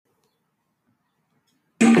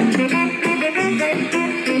Well,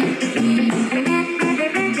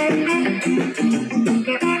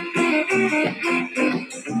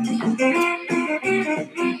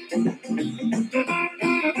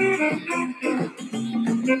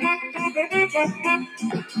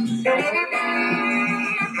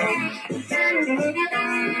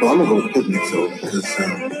 I'm gonna go with picnic, so because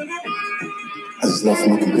I just love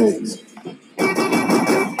smoking pigs.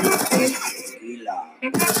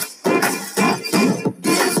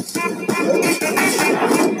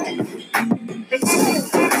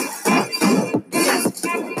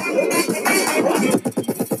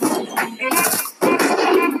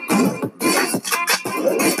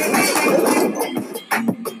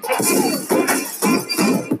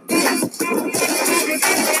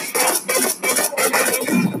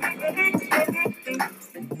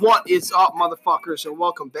 What is up, motherfuckers, and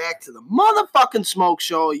welcome back to the motherfucking Smoke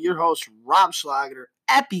Show. Your host, Rob Schlager,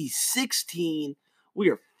 Epi 16. We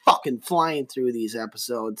are fucking flying through these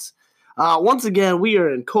episodes. Once again, we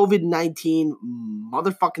are in COVID-19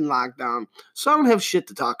 motherfucking lockdown, so I don't have shit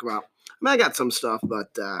to talk about. I mean, I got some stuff,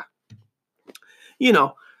 but,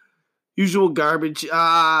 usual garbage.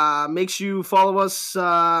 Make sure you follow us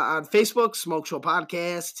on Facebook, Smoke Show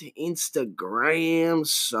Podcast, Instagram,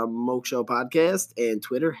 Smoke Show Podcast, and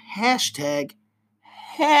Twitter, hashtag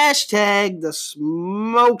the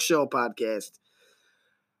Smoke Show Podcast.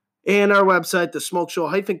 And our website,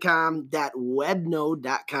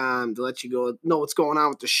 thesmokeshow-com.webnode.com, to let you know what's going on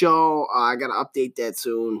with the show. I got to update that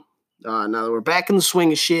soon. Now that we're back in the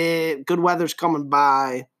swing of shit, good weather's coming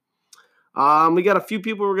by. We got a few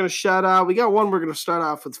people we're going to shout out. We got one we're going to start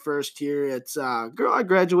off with first here. It's a girl I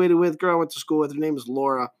graduated with, girl I went to school with. Her name is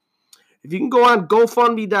Laura. If you can go on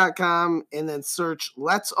GoFundMe.com and then search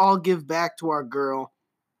Let's All Give Back to Our Girl.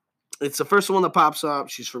 It's the first one that pops up.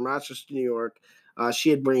 She's from Rochester, New York.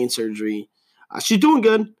 She had brain surgery. She's doing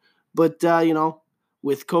good, but,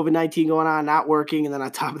 with COVID-19 going on, not working, and then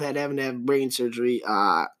on top of that, having to have brain surgery,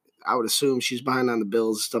 I would assume she's behind on the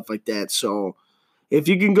bills and stuff like that. So if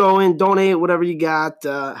you can go in, donate whatever you got,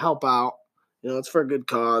 help out. It's for a good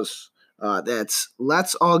cause. That's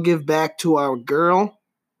Let's All Give Back to Our Girl,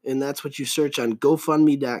 and that's what you search on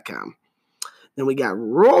GoFundMe.com. Then we got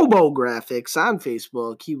Robo Graphics on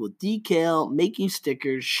Facebook. He will decal, make you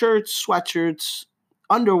stickers, shirts, sweatshirts,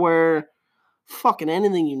 underwear, fucking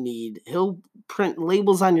anything you need. He'll print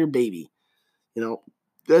labels on your baby.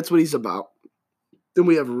 That's what he's about. Then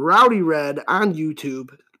we have Rowdy Red on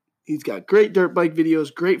YouTube. He's got great dirt bike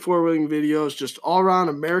videos, great four-wheeling videos, just all-around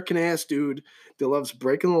American-ass dude that loves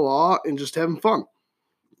breaking the law and just having fun.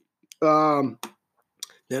 Then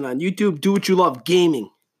on YouTube, Do What You Love, gaming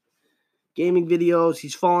videos.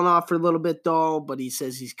 He's fallen off for a little bit, though, but he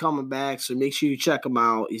says he's coming back, so make sure you check him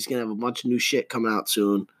out. He's going to have a bunch of new shit coming out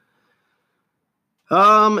soon.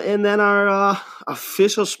 And then our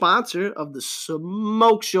official sponsor of the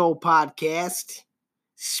Smoke Show podcast,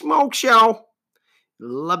 Smoke Show,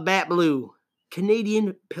 Labatt Blue,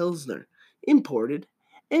 Canadian Pilsner, imported,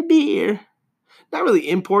 and beer. Not really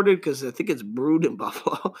imported because I think it's brewed in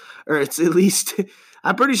Buffalo, or it's at least,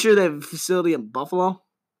 I'm pretty sure they have a facility in Buffalo.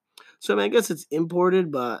 So, I guess it's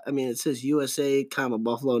imported, but, it says USA,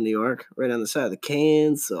 Buffalo, New York, right on the side of the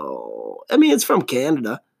can. So, it's from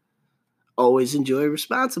Canada. Always enjoy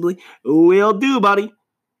responsibly. Will do, buddy.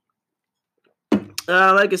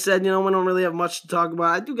 Like I said, we don't really have much to talk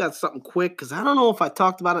about. I do got something quick, because I don't know if I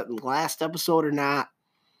talked about it in the last episode or not.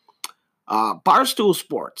 Barstool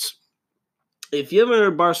Sports. If you haven't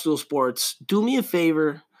heard of Barstool Sports, do me a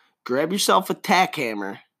favor, grab yourself a tack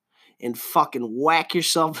hammer, and fucking whack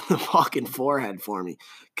yourself in the fucking forehead for me,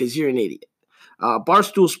 because you're an idiot.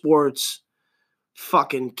 Barstool Sports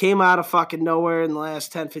fucking came out of fucking nowhere in the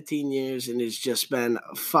last 10, 15 years, and it's just been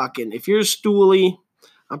fucking, if you're a stoolie,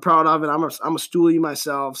 I'm proud of it. I'm a stoolie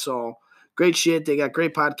myself, so great shit. They got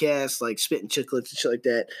great podcasts like Spittin' Chicklets and shit like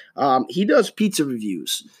that. He does pizza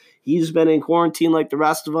reviews. He's been in quarantine like the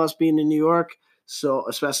rest of us being in New York, so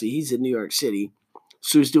especially he's in New York City,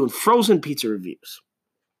 so he's doing frozen pizza reviews.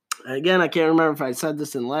 And again, I can't remember if I said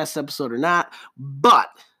this in the last episode or not, but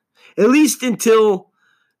at least until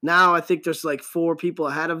now, I think there's like 4 people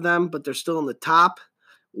ahead of them, but they're still in the top.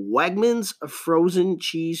 Wegmans frozen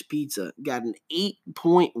cheese pizza got an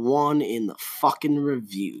 8.1 in the fucking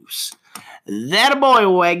reviews. That a boy,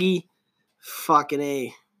 Weggy. Fucking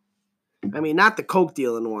A. Not the coke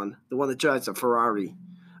dealing one, the one that drives a Ferrari.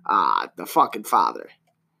 The fucking father.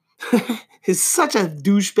 He's such a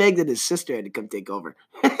douchebag that his sister had to come take over.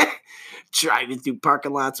 Driving through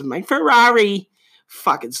parking lots with my Ferrari.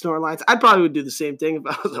 Fucking snore lines. I probably would do the same thing if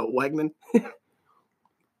I was a Wegman.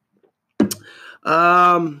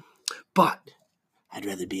 But I'd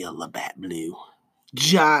rather be a Labatt Blue.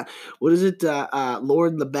 John, what is it?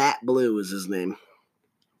 Lord Labatt Blue is his name.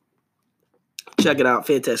 Check it out.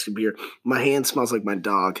 Fantastic beer. My hand smells like my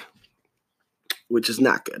dog, which is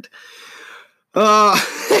not good.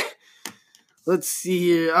 Let's see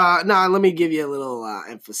here. Let me give you a little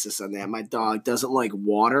emphasis on that. My dog doesn't like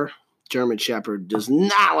water. German Shepherd does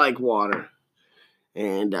not like water.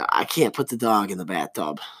 And I can't put the dog in the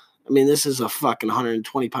bathtub. I mean, this is a fucking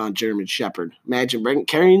 120-pound German Shepherd. Imagine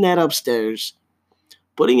carrying that upstairs,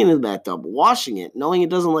 putting it in the bathtub, washing it, knowing it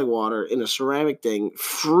doesn't like water, in a ceramic thing,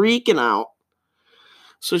 freaking out.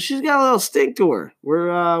 So she's got a little stink to her.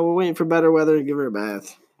 We're waiting for better weather to give her a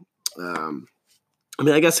bath. I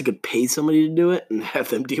mean, I guess I could pay somebody to do it and have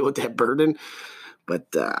them deal with that burden, but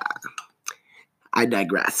I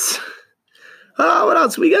digress. What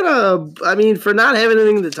else? We got for not having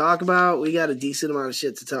anything to talk about, we got a decent amount of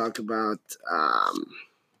shit to talk about.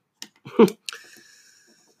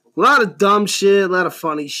 A lot of dumb shit, a lot of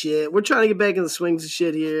funny shit. We're trying to get back in the swings of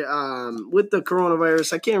shit here. With the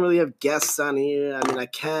coronavirus, I can't really have guests on here. I mean, I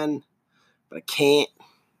can, but I can't.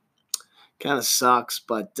 Kind of sucks,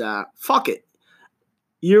 but fuck it.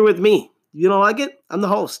 You're with me. You don't like it? I'm the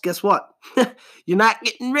host. Guess what? You're not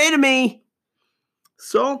getting rid of me.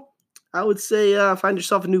 So, I would say find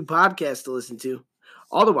yourself a new podcast to listen to.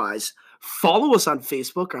 Otherwise, follow us on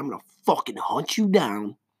Facebook, or I'm going to fucking hunt you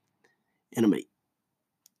down, and I'm going to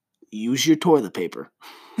use your toilet paper.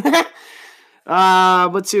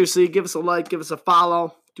 But seriously, give us a like, give us a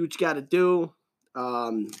follow, do what you got to do.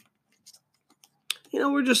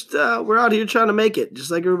 We're just, we're out here trying to make it,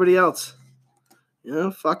 just like everybody else.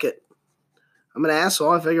 Fuck it. I'm an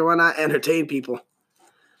asshole. I figure why not entertain people.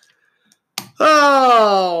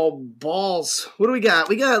 Oh, balls. What do we got?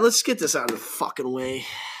 Let's get this out of the fucking way.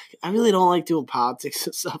 I really don't like doing politics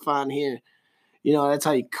and stuff on here. That's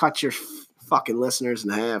how you cut your fucking listeners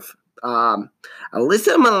in half.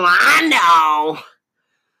 Alyssa Milano.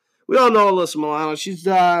 We all know Alyssa Milano. She's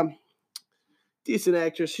a decent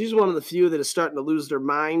actress. She's one of the few that is starting to lose their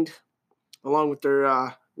mind, along with their,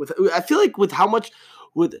 I feel like with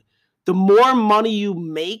the more money you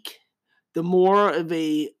make, the more of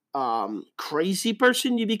a crazy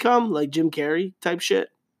person you become, like Jim Carrey type shit.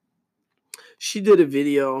 She did a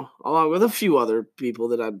video along with a few other people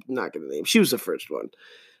that I'm not going to name. She was the first one.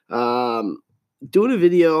 Doing a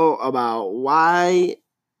video about why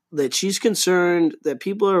that she's concerned that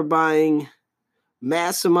people are buying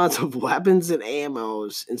mass amounts of weapons and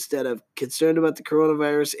ammos instead of concerned about the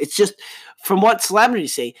coronavirus. It's just, from what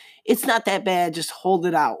celebrities say, it's not that bad. Just hold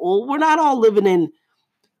it out. Well, we're not all living in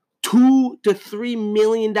 $2 to $3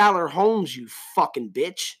 million homes, you fucking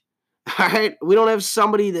bitch. All right? We don't have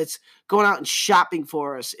somebody that's going out and shopping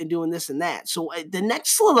for us and doing this and that. So the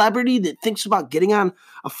next celebrity that thinks about getting on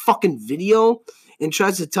a fucking video and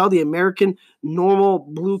tries to tell the American normal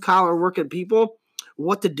blue-collar working people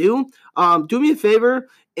what to do, do me a favor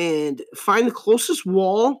and find the closest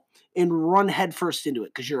wall and run headfirst into it,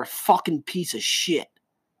 because you're a fucking piece of shit.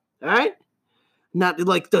 All right? Not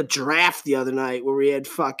like the draft the other night where we had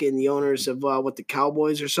fucking the owners of the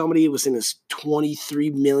Cowboys or somebody was in this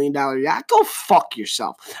 $23 million yacht. Go fuck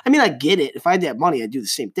yourself. I mean, I get it. If I had that money, I'd do the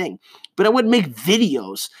same thing. But I wouldn't make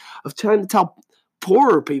videos of trying to tell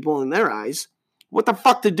poorer people in their eyes what the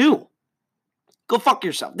fuck to do. Go fuck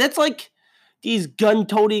yourself. That's like these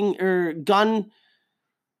gun-toting or gun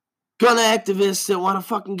activists that want to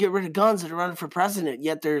fucking get rid of guns that are running for president,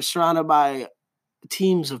 yet they're surrounded by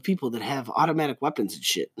teams of people that have automatic weapons and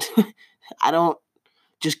shit.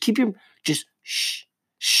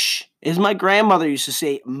 Shh. As my grandmother used to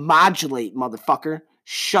say, modulate, motherfucker.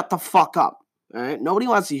 Shut the fuck up. All right? Nobody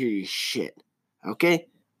wants to hear your shit. Okay?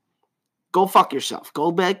 Go fuck yourself.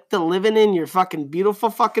 Go back to living in your fucking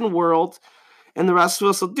beautiful fucking world, and the rest of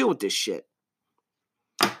us will deal with this shit.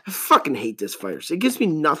 I fucking hate this virus. It gives me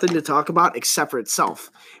nothing to talk about except for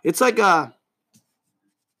itself. It's like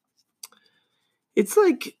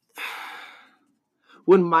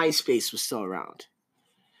when MySpace was still around.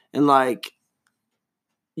 And like,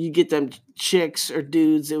 you get them chicks or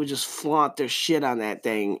dudes that would just flaunt their shit on that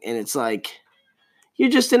thing. And it's like, you're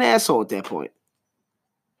just an asshole at that point.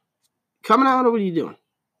 Coming out, or what are you doing?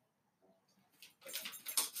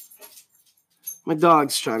 My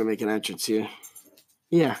dog's trying to make an entrance here.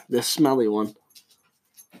 Yeah, the smelly one.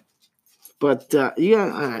 But, all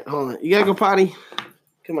right, hold on. You gotta go potty?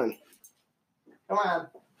 Come on. Come on.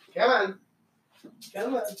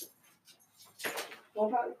 Go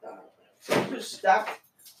potty. Just stop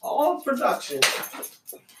all production.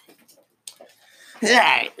 All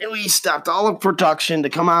right, we stopped all of production to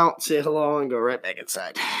come out, say hello, and go right back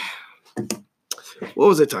inside. What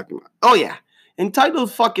was I talking about? Oh, yeah.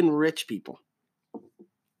 Entitled fucking rich people.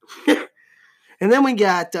 And then we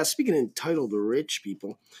got, speaking of entitled rich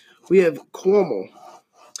people, we have Cuomo.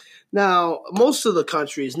 Now, most of the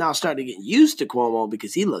country is now starting to get used to Cuomo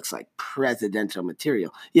because he looks like presidential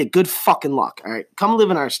material. Yeah, good fucking luck. All right, come live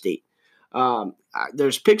in our state.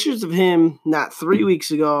 There's pictures of him not 3 weeks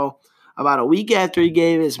ago, about a week after he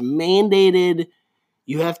gave his mandated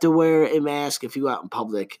you have to wear a mask if you go out in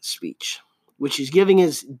public speech, which he's giving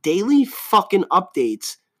his daily fucking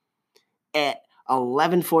updates at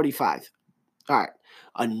 11:45. All right,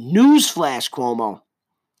 a newsflash, Cuomo.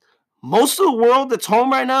 Most of the world that's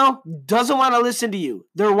home right now doesn't want to listen to you.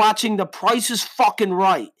 They're watching The Price is Fucking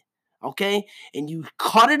Right, okay? And you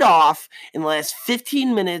cut it off in the last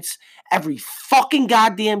 15 minutes every fucking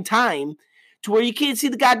goddamn time to where you can't see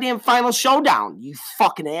the goddamn final showdown, you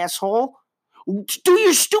fucking asshole. Do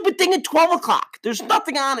your stupid thing at 12 o'clock. There's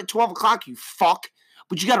nothing on at 12 o'clock, you fuck.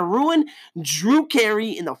 But you got to ruin Drew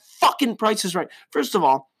Carey and The fucking Price is Right. First of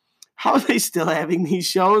all, how are they still having these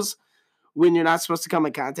shows when you're not supposed to come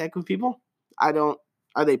in contact with people? Are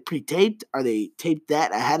they pre-taped? Are they taped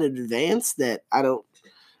that ahead in advance? That I don't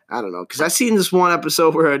know. Because I seen this one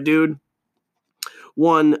episode where a dude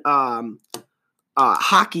won a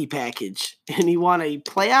hockey package, and he won a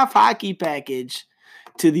playoff hockey package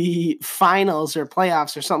to the finals or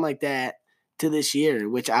playoffs or something like that to this year,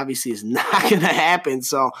 which obviously is not going to happen.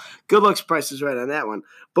 So good luck, Price is Right on that one.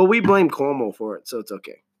 But we blame Cuomo for it, so it's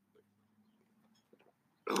okay.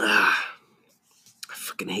 I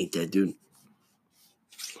fucking hate that dude.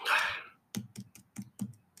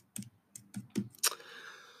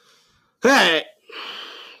 All right,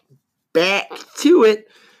 back to it.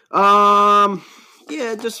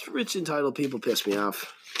 Yeah, just rich entitled people piss me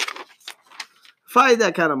off. If I had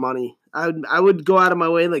that kind of money, I would go out of my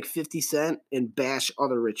way like 50 Cent and bash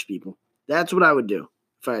other rich people. That's what I would do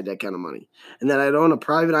if I had that kind of money. And then I'd own a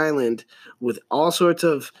private island with all sorts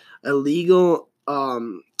of illegal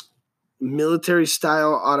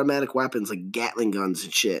military-style automatic weapons like Gatling guns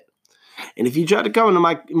and shit. And if you try to come into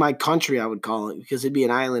my country, I would call it, because it'd be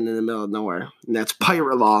an island in the middle of nowhere. And that's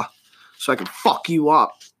pirate law. So I can fuck you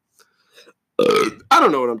up. I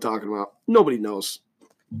don't know what I'm talking about. Nobody knows.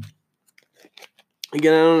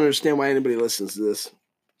 Again, I don't understand why anybody listens to this.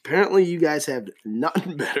 Apparently, you guys have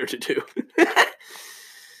nothing better to do.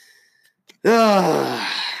 Yeah.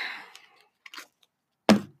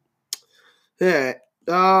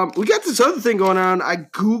 We got this other thing going on. I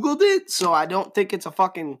Googled it, so I don't think it's a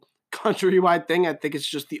fucking countrywide thing. I think it's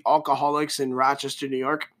just the alcoholics in Rochester, New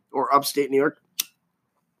York, or upstate New York.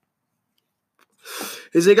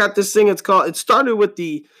 Is they got this thing, it started with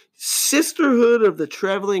the Sisterhood of the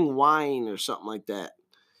Traveling Wine or something like that.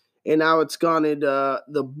 And now it's gone into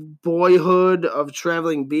the Boyhood of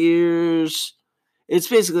Traveling Beers. It's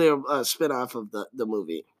basically a spinoff of the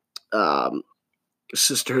movie.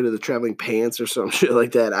 Sisterhood of the Traveling Pants or some shit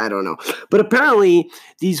like that. I don't know. But apparently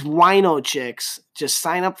these wino chicks just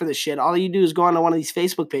sign up for the shit. All you do is go onto one of these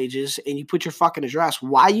Facebook pages and you put your fucking address.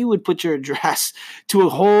 Why you would put your address to a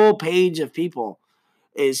whole page of people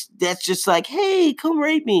that's just like, hey, come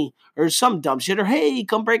rape me, or some dumb shit, or hey,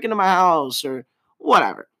 come break into my house, or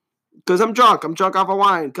whatever. Because I'm drunk off of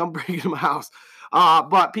wine. Come break into my house.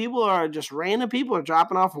 But people are just random people are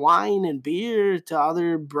dropping off wine and beer to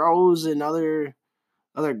other bros and other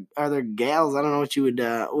gals. I don't know what you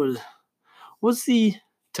would. What's the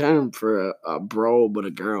term for a bro but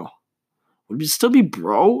a girl? Would it still be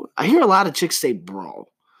bro? I hear a lot of chicks say bro,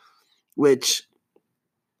 which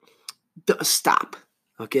stop.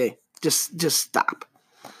 Okay, just stop.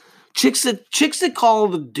 Chicks that call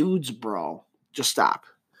the dudes bro, just stop.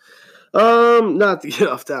 Not to get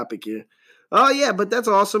off topic here. Oh yeah, but that's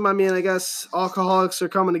awesome. I mean, I guess alcoholics are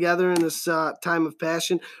coming together in this time of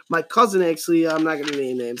passion. My cousin, actually, I'm not gonna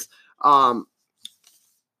name names,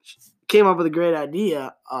 came up with a great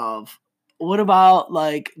idea of, what about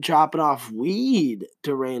like dropping off weed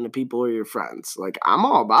to random people or your friends? Like, I'm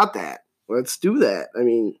all about that. Let's do that. I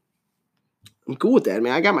mean, I'm cool with that. I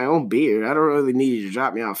mean, I got my own beer. I don't really need you to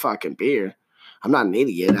drop me off fucking beer. I'm not an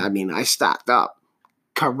idiot. I mean, I stocked up.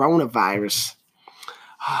 Coronavirus.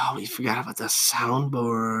 Oh, we forgot about the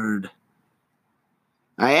soundboard.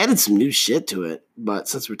 I added some new shit to it, but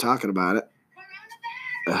since we're talking about it,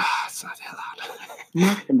 it's not that loud.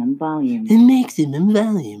 Maximum volume. Maximum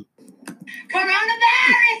volume.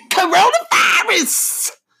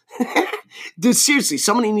 Coronavirus! Dude, seriously,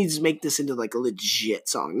 somebody needs to make this into like a legit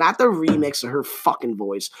song. Not the remix of her fucking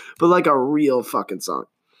voice, but like a real fucking song.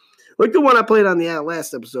 Like the one I played on the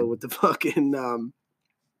last episode with the fucking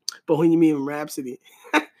Bohemian Rhapsody.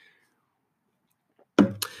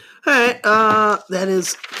 Alright, that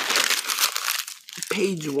is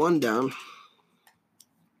page 1 down.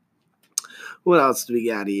 What else do we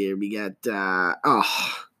got here? We got, all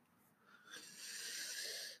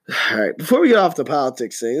right. Before we get off the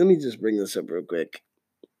politics thing, let me just bring this up real quick.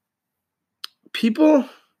 People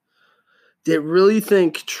that really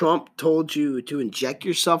think Trump told you to inject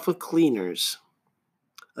yourself with cleaners.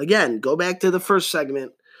 Again, go back to the first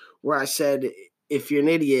segment where I said, if you're an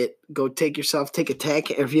idiot, go take a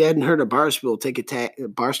tack. If you hadn't heard of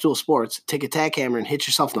Barstool Sports, take a tack hammer and hit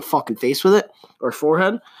yourself in the fucking face with it or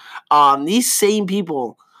forehead. These same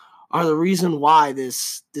people are the reason why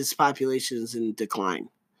this population is in decline.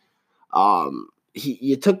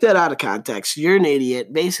 You took that out of context. You're an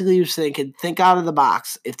idiot. Basically, you're thinking, think out of the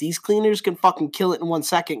box. If these cleaners can fucking kill it in 1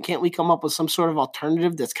 second, can't we come up with some sort of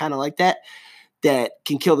alternative that's kind of like that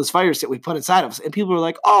can kill this virus that we put inside of us? And people are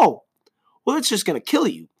like, oh, well, it's just going to kill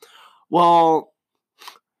you. Well,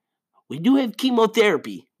 we do have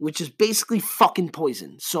chemotherapy, which is basically fucking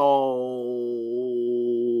poison. So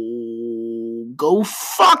go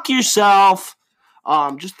fuck yourself.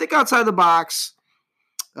 Just think outside the box.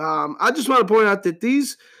 I just want to point out that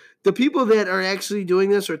the people that are actually doing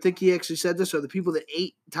this or think he actually said this are the people that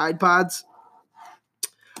ate Tide Pods,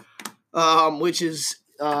 which is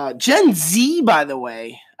Gen Z, by the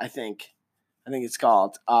way, I think it's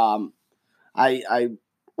called. I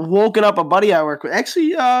woken up a buddy I work with.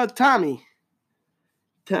 Actually, Tommy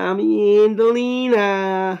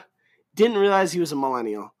Andolina. Didn't realize he was a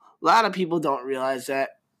millennial. A lot of people don't realize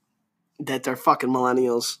that they're fucking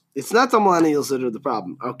millennials. It's not the millennials that are the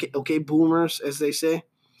problem. Okay, boomers, as they say.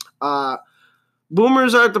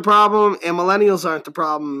 Boomers aren't the problem, and millennials aren't the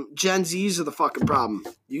problem. Gen Zs are the fucking problem.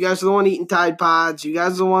 You guys are the one eating Tide Pods. You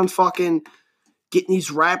guys are the one fucking getting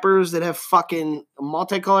these rappers that have fucking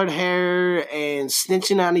multicolored hair and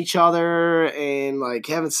snitching on each other and like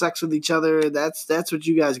having sex with each other. That's what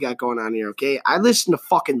you guys got going on here, okay? I listen to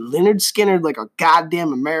fucking Lynyrd Skynyrd like a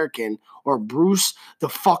goddamn American or Bruce the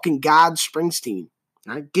fucking God Springsteen.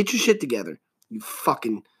 All right? Get your shit together, you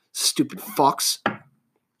fucking stupid fucks. I'm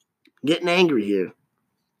getting angry here.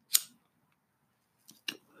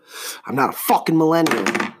 I'm not a fucking millennial.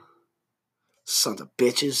 Sons of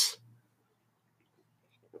bitches.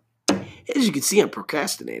 As you can see, I'm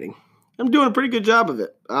procrastinating. I'm doing a pretty good job of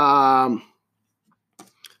it.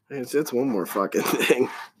 That's one more fucking thing.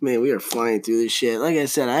 Man, we are flying through this shit. Like I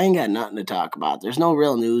said, I ain't got nothing to talk about. There's no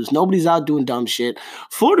real news. Nobody's out doing dumb shit.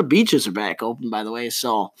 Florida beaches are back open, by the way,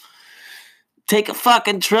 so take a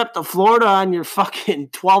fucking trip to Florida on your fucking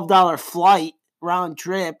 $12 flight round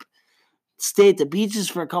trip. Stay at the beaches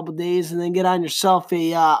for a couple days and then get on yourself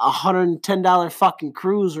a $110 fucking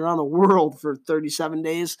cruise around the world for 37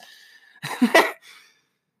 days.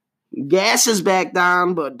 Gas is back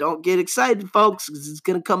down, but don't get excited, folks, because it's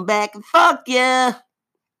gonna come back and fuck ya.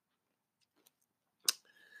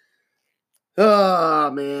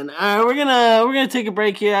 Oh man, all right, we're gonna take a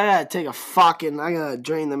break here. I gotta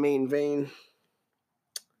drain the main vein,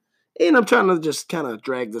 and I'm trying to just kind of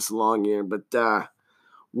drag this along here, but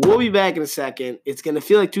we'll be back in a second. It's gonna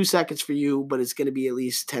feel like 2 seconds for you, but it's gonna be at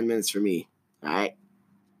least 10 minutes for me. All right,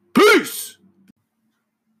 peace.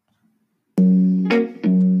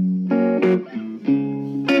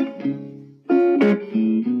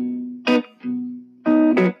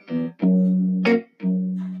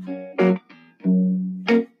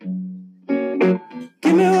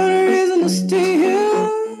 Give me one reason to stay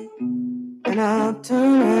here, and I'll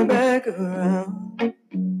turn right back around.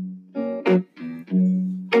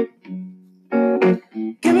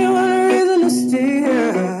 Give me one reason to stay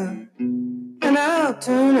here, and I'll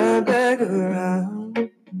turn right back around.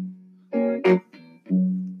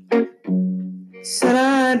 Said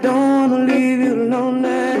I don't wanna leave you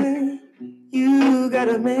lonely. You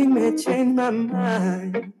gotta make me change my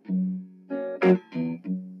mind.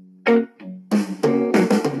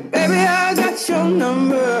 Baby, I got your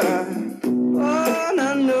number. Oh, and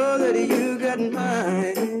I know that you got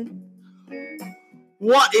mine.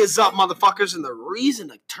 What is up, motherfuckers? And the reason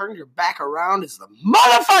to turn your back around is the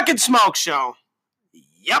motherfucking Smoke Show.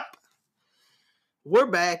 Yep. We're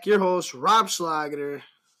back. Your host, Rob Schlager.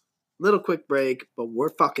 Little quick break, but we're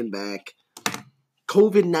fucking back.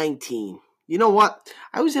 COVID-19. You know what?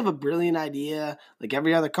 I always have a brilliant idea, like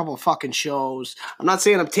every other couple of fucking shows. I'm not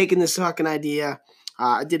saying I'm taking this fucking idea.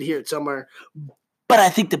 I did hear it somewhere. But I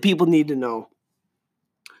think the people need to know.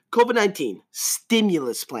 COVID-19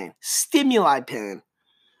 stimulus plan. Stimuli plan.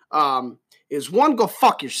 Is one, go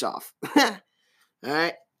fuck yourself. All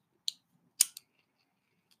right.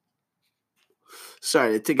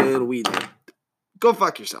 Sorry, I took a little weed there. Go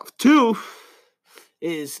fuck yourself. 2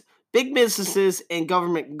 is big businesses and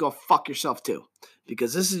government can go fuck yourself too.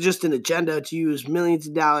 because this is just an agenda to use millions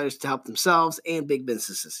of dollars to help themselves and big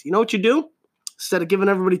businesses. You know what you do? Instead of giving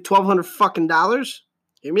everybody $1,200 fucking dollars,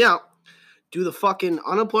 hear me out. Do the fucking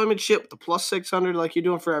unemployment shit with the plus 600 like you're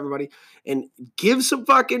doing for everybody, and give some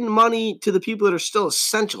fucking money to the people that are still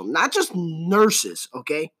essential, not just nurses,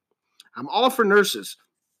 okay? I'm all for nurses,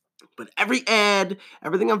 but every ad,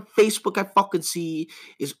 everything on Facebook I fucking see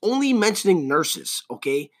is only mentioning nurses,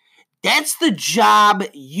 okay? That's the job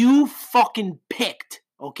you fucking picked,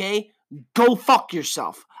 okay? Go fuck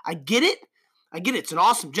yourself. I get it. It's an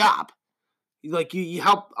awesome job. Like you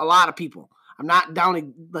help a lot of people. I'm not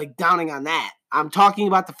downing on that. I'm talking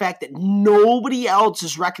about the fact that nobody else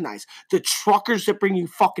is recognized. The truckers that bring you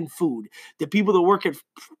fucking food, the people that work at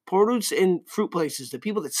produce and fruit places, the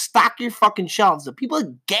people that stock your fucking shelves, the people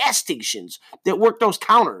at gas stations that work those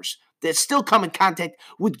counters that still come in contact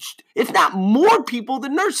with, if not more people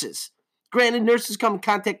than nurses. Granted, nurses come in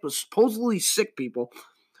contact with supposedly sick people.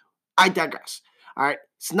 I digress. All right.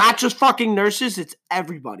 It's not just fucking nurses. It's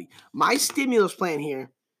everybody. My stimulus plan here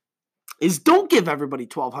is don't give everybody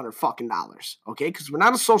 $1,200 fucking dollars, okay? Because we're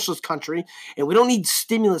not a socialist country and we don't need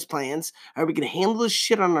stimulus plans. Are we going to handle this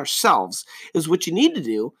shit on ourselves? Is what you need to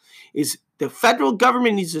do is the federal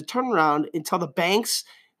government needs to turn around and tell the banks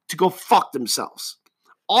to go fuck themselves.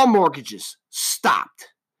 All mortgages stopped.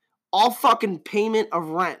 All fucking payment of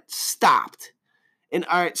rent stopped. And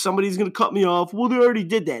all right, somebody's going to cut me off. Well, they already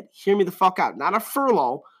did that. Hear me the fuck out. Not a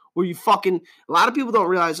furlough where you fucking, a lot of people don't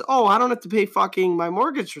realize, oh, I don't have to pay fucking my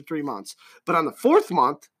mortgage for 3 months. But on the 4th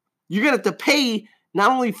month, you're going to have to pay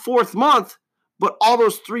not only 4th month, but all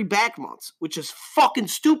those 3 back months, which is fucking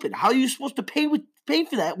stupid. How are you supposed to pay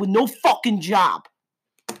for that with no fucking job?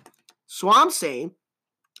 So I'm saying,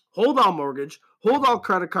 hold on mortgage, hold all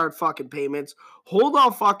credit card fucking payments, hold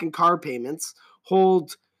all fucking car payments,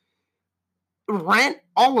 hold rent,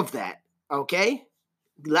 all of that, okay?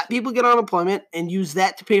 Let people get unemployment and use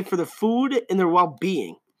that to pay for their food and their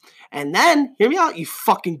well-being. And then, hear me out, you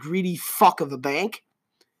fucking greedy fuck of a bank.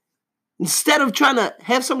 Instead of trying to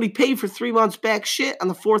have somebody pay for 3 months back shit on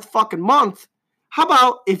the 4th fucking month, how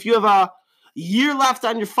about if you have a year left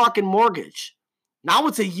on your fucking mortgage? Now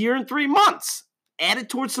it's a year and 3 months. Add it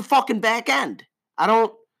towards the fucking back end. I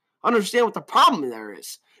don't understand what the problem there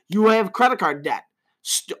is. You have credit card debt.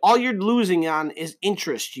 All you're losing on is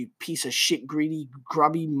interest, you piece of shit, greedy,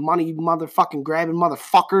 grubby, money motherfucking grabbing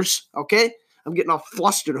motherfuckers, okay? I'm getting all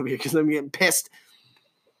flustered over here because I'm getting pissed.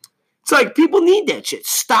 It's like people need that shit.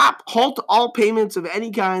 Stop, halt all payments of any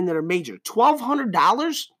kind that are major.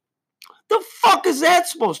 $1,200? The fuck is that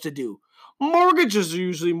supposed to do? Mortgages are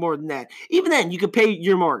usually more than that. Even then, you can pay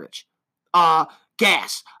your mortgage.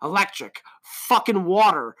 Gas, electric, fucking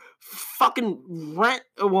water, fucking rent.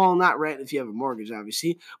 Well, not rent if you have a mortgage,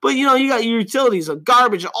 obviously. But, you know, you got your utilities,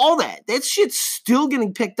 garbage, all that. That shit's still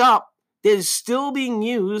getting picked up. That is still being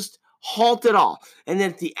used. Halt it all. And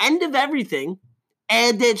then at the end of everything,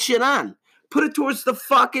 add that shit on. Put it towards the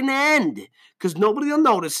fucking end. Because nobody will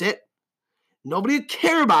notice it. Nobody will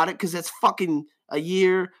care about it because that's fucking a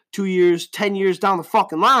year, 2 years, 10 years down the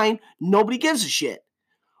fucking line. Nobody gives a shit.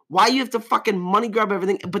 Why you have to fucking money grab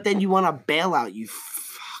everything, but then you want to bail out, you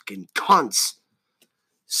fucking cunts.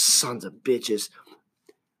 Sons of bitches.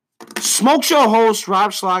 Smoke show host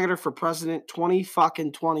Rob Schlageter for president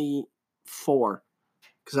 2024.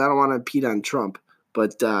 Because I don't want to compete on Trump.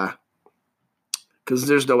 But, because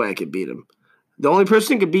there's no way I could beat him. The only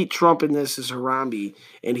person who could beat Trump in this is Harambe.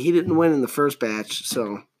 And he didn't win in the first batch,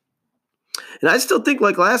 so. And I still think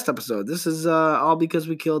like last episode, this is all because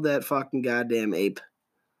we killed that fucking goddamn ape.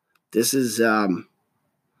 This is our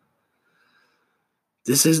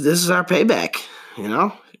payback, you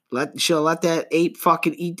know? Let that ape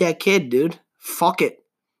fucking eat that kid, dude. Fuck it.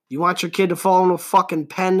 You want your kid to fall in a fucking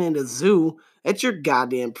pen in a zoo, it's your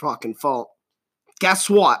goddamn fucking fault. Guess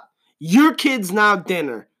what? Your kid's now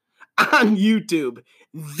dinner on YouTube,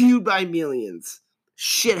 viewed by millions.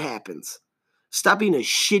 Shit happens. Stop being a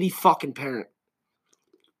shitty fucking parent.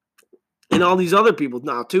 And all these other people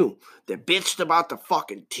now, too. They bitched about the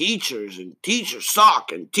fucking teachers, and teachers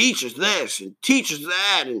suck, and teachers this, and teachers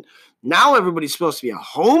that, and now everybody's supposed to be a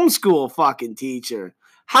homeschool fucking teacher.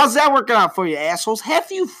 How's that working out for you, assholes? Half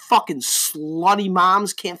of you fucking slutty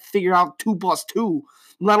moms can't figure out 2 plus 2,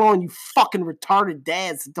 let alone you fucking retarded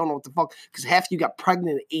dads that don't know what the fuck, because half of you got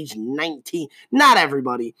pregnant at age 19. Not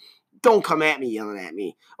everybody. Don't come at me yelling at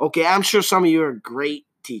me. Okay, I'm sure some of you are great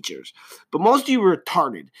teachers, but most of you are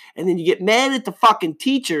retarded, and then you get mad at the fucking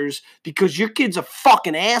teachers because your kid's a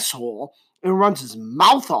fucking asshole and runs his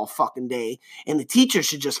mouth all fucking day, and the teacher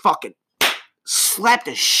should just fucking slap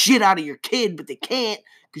the shit out of your kid, but they can't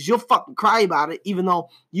because you'll fucking cry about it, even though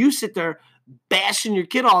you sit there bashing your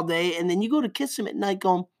kid all day, and then you go to kiss him at night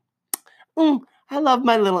going, I love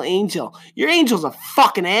my little angel. Your angel's a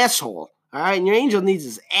fucking asshole, all right? And your angel needs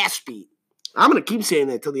his ass beat. I'm going to keep saying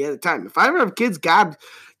that till the end of time. If I ever have kids, God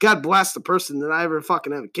bless the person that I ever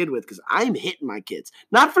fucking have a kid with, because I'm hitting my kids.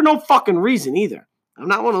 Not for no fucking reason either. I'm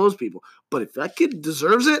not one of those people. But if that kid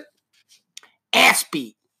deserves it, ass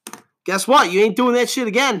beat. Guess what? You ain't doing that shit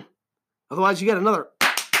again. Otherwise, you got another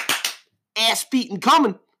ass beating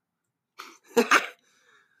coming. That's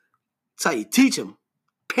how you teach them.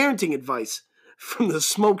 Parenting advice from the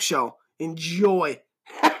Smoke Show. Enjoy.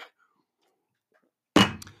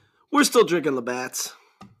 We're still drinking Labatt's.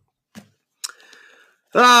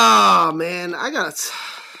 Oh, man.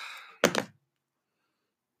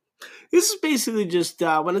 This is basically just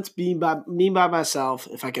when it's me by myself,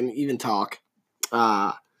 if I can even talk.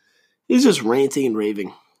 He's just ranting and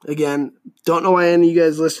raving. Again, don't know why any of you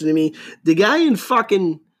guys listen to me. The guy in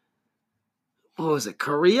fucking, what was it,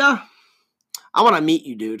 Korea? I want to meet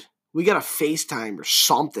you, dude. We got a FaceTime or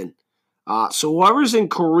something. So whoever's in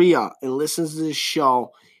Korea and listens to this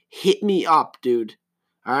show, hit me up, dude.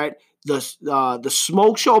 All right? The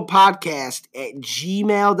Smoke Show Podcast at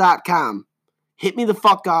gmail.com. Hit me the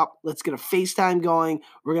fuck up. Let's get a FaceTime going.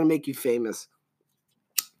 We're going to make you famous.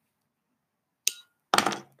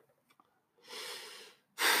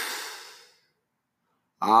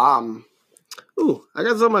 I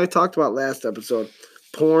got something I talked about last episode.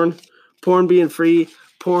 Porn being free.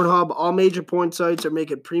 Pornhub, all major porn sites are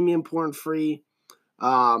making premium porn free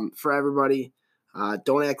for everybody.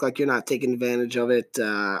 Don't act like you're not taking advantage of it.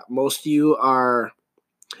 Most of you are.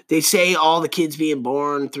 They say all the kids being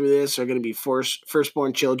born through this are going to be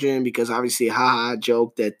firstborn children because obviously,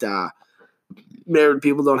 joke that married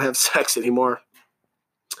people don't have sex anymore.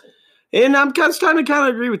 And I'm starting to kind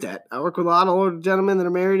of agree with that. I work with a lot of older gentlemen that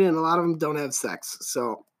are married, and a lot of them don't have sex.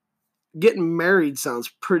 So getting married sounds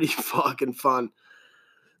pretty fucking fun.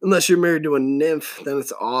 Unless you're married to a nymph, then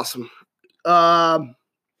it's awesome. But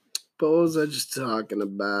what was I just talking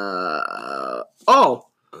about? Oh,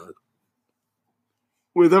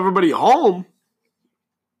 with everybody home,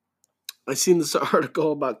 I seen this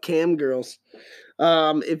article about cam girls.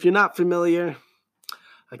 If you're not familiar,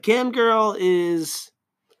 a cam girl is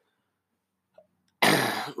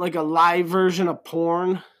like a live version of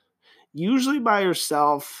porn, usually by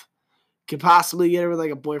herself. Could possibly get her with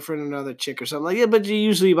like a boyfriend or another chick or something like that, but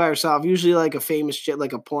usually by herself. Usually like a famous chick,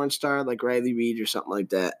 like a porn star, like Riley Reid or something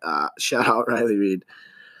like that. Shout out Riley Reid.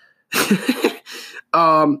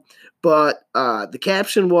 But the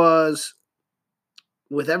caption was,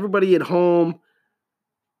 with everybody at home,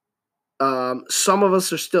 some of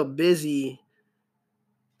us are still busy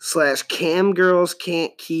 / cam girls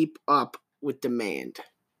can't keep up with demand.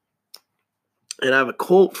 And I have a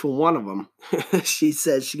quote from one of them. She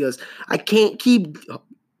goes, I can't keep,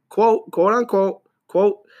 quote unquote,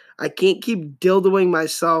 I can't keep dildoing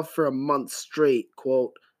myself for a month straight,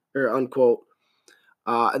 quote, or unquote.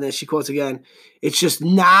 And then she quotes again, it's just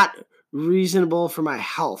not reasonable for my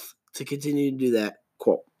health to continue to do that,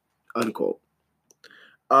 quote, unquote.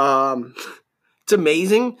 It's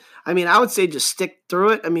amazing. I mean, I would say just stick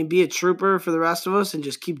through it. I mean, be a trooper for the rest of us and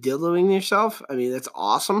just keep dildoing yourself. I mean, that's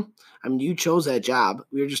awesome. I mean, you chose that job.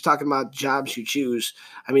 We were just talking about jobs you choose.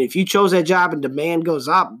 I mean, if you chose that job and demand goes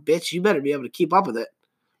up, bitch, you better be able to keep up with it.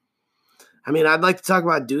 I mean, I'd like to talk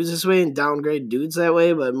about dudes this way and downgrade dudes that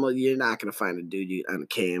way, but you're not going to find a dude on a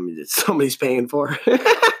cam that somebody's paying for.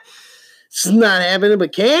 It's not happening,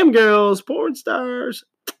 but cam girls, porn stars.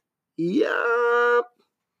 Yup.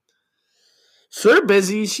 So they're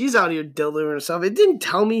busy. She's out here dildoing herself. It didn't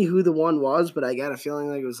tell me who the one was, but I got a feeling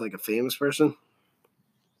like it was like a famous person.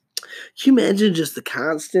 Can you imagine just the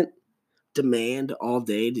constant demand all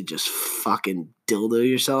day to just fucking dildo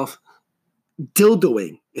yourself?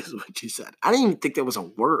 Dildoing is what she said. I didn't even think that was a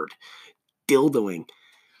word. Dildoing.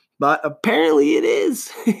 But apparently it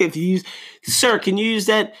is. If you use, sir, can you use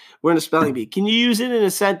that? We're in a spelling bee. Can you use it in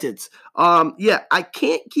a sentence? Yeah, I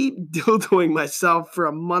can't keep dildoing myself for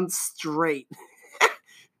a month straight.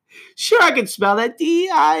 Sure, I can spell that.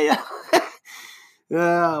 D-I.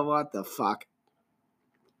 Oh, what the fuck?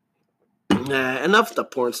 Enough of the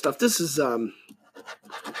porn stuff. This is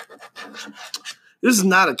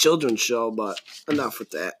not a children's show, but enough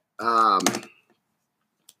with that.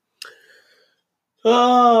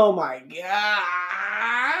 Oh my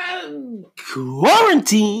God.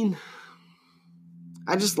 Quarantine.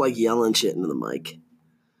 I just like yelling shit into the mic.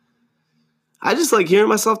 I just like hearing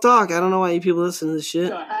myself talk. I don't know why you people listen to this shit.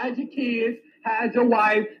 So hide your kids, hide your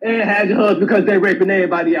wife, and hide your husband because they're raping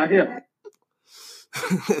everybody out here.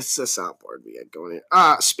 It's a soundboard we got going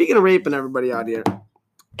here. Speaking of raping everybody out here,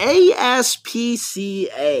 ASPCA.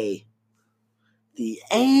 The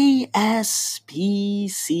ASPC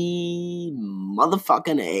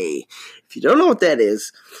motherfucking A. If you don't know what that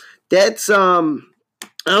is, that's I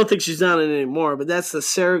don't think she's on it anymore, but that's the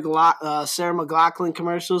Sarah McLachlan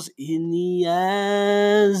commercials. In the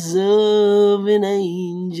eyes of an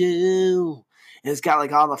angel. And it's got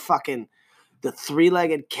like all the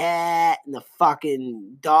three-legged cat and the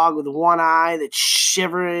fucking dog with one eye that's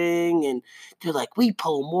shivering. And they're like, we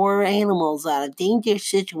pull more animals out of dangerous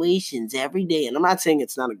situations every day. And I'm not saying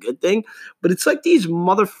it's not a good thing, but it's like these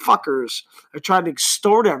motherfuckers are trying to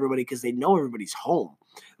extort everybody because they know everybody's home.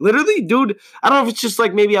 Literally, dude, I don't know if it's just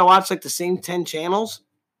like maybe I watch like the same 10 channels,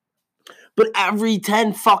 but every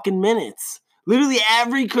 10 fucking minutes, literally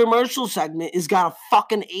every commercial segment has got a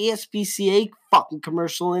fucking ASPCA fucking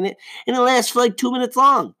commercial in it, and it lasts for like 2 minutes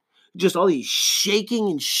long. Just all these shaking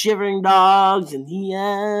and shivering dogs and the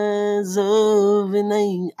eyes of an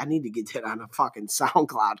angel. I need to get that on a fucking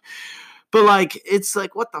SoundCloud. But like, it's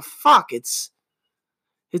like, what the fuck? It's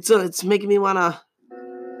making me want to...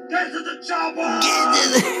 Get to the chopper!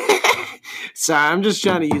 Sorry, I'm just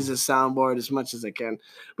trying to use this soundboard as much as I can.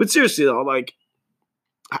 But seriously, though, like,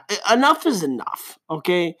 enough is enough,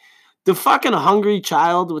 okay? The fucking hungry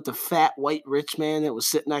child with the fat white rich man that was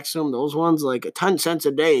sitting next to him, those ones, like, 10 cents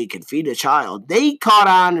a day can feed a child. They caught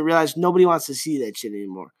on and realized nobody wants to see that shit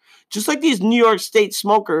anymore. Just like these New York State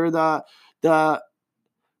smoker, the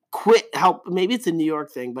quit help, maybe it's a New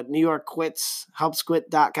York thing, but New York quits,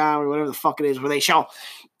 helpsquit.com or whatever the fuck it is, where they show,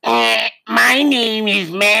 my name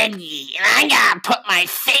is Maggie, and I gotta put my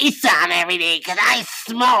face on every day because I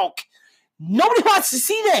smoke. Nobody wants to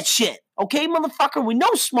see that shit, okay, motherfucker? We know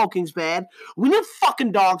smoking's bad. We know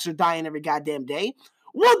fucking dogs are dying every goddamn day.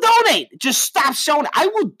 We'll donate. Just stop showing it. I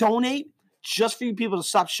will donate just for you people to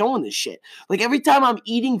stop showing this shit. Like, every time I'm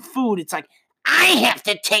eating food, it's like, I have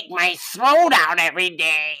to take my throat out every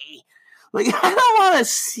day. Like, I don't want to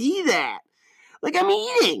see that. Like, I'm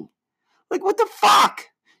eating. Like, what the fuck?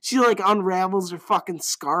 She, like, unravels her fucking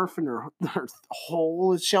scarf and her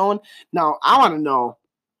hole is showing. Now, I want to know.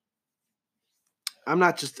 I'm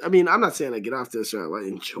not saying I get off this or I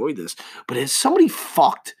enjoy this, but has somebody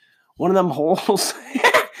fucked one of them holes?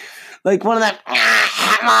 Like one of them,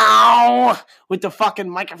 hello, with the fucking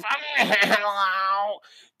microphone, hello.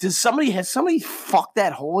 Has somebody fucked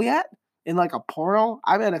that hole yet? In like a porno?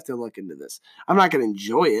 I might have to look into this. I'm not going to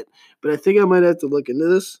enjoy it, but I think I might have to look into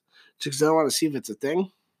this just because I want to see if it's a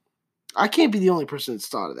thing. I can't be the only person that's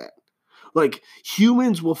thought of that. Like,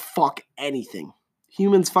 humans will fuck anything.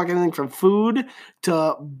 Humans fuck anything from food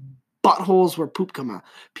to buttholes where poop come out.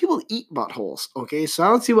 People eat buttholes, okay? So I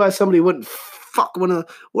don't see why somebody wouldn't fuck one of the...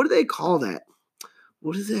 What do they call that?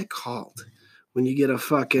 What is that called? When you get a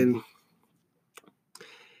fucking...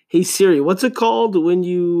 Hey, Siri, what's it called when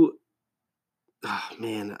you... Oh,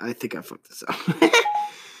 man, I think I fucked this up.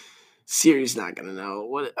 Siri's not going to know.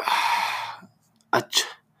 What? I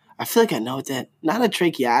feel like I know what that... Not a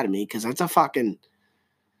tracheotomy, because that's a fucking...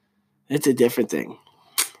 It's a different thing.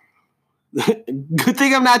 Good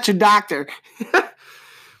thing I'm not your doctor.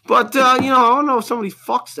 But, I don't know if somebody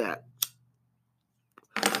fucks that.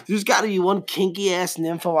 There's got to be one kinky-ass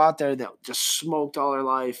nympho out there that just smoked all her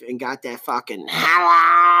life and got that fucking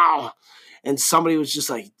hello. And somebody was just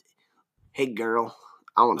like, hey, girl,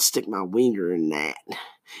 I want to stick my wiener in that.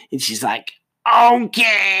 And she's like,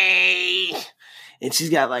 okay. And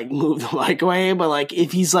she's got like move the mic away, but like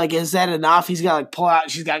if he's like, is that enough? He's got to like pull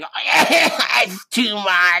out. She's got to go, it's too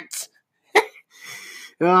much.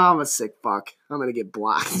 Oh, I'm a sick fuck. I'm gonna get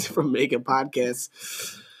blocked from making podcasts.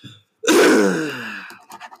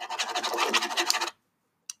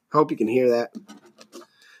 Hope you can hear that.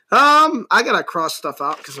 I gotta cross stuff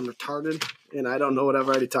out because I'm retarded and I don't know what I've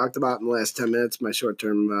already talked about in the last 10 minutes. My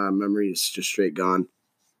short-term memory is just straight gone.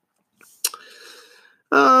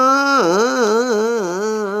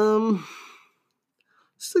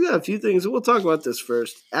 Still got a few things. We'll talk about this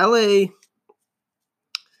first. LA,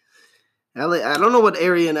 I don't know what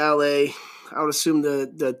area in LA. I would assume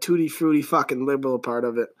the tutti frutti fucking liberal part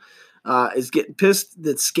of it is getting pissed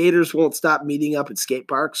that skaters won't stop meeting up at skate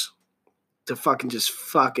parks to fucking just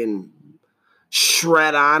fucking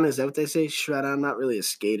shred on. Is that what they say? Shred on? Not really a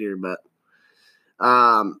skater, but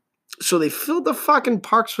so they filled the fucking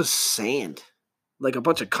parks with sand. Like a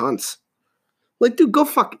bunch of cunts. Like, dude, go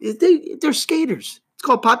fuck. They're skaters. It's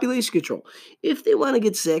called population control. If they want to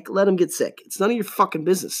get sick, let them get sick. It's none of your fucking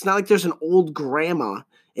business. It's not like there's an old grandma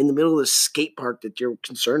in the middle of the skate park that you're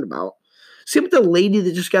concerned about. Same with the lady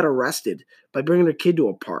that just got arrested by bringing her kid to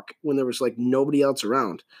a park when there was, like, nobody else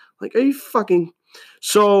around. Like, are you fucking...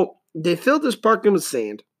 So, they filled this park in with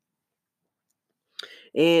sand.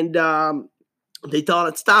 And they thought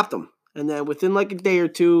it stopped them. And then within like a day or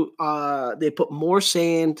two, they put more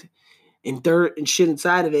sand and dirt and shit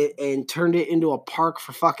inside of it and turned it into a park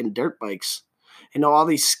for fucking dirt bikes. And all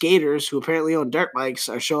these skaters who apparently own dirt bikes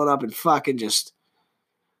are showing up and fucking just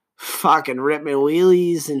fucking ripping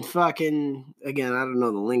wheelies and fucking, again, I don't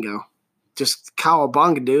know the lingo. Just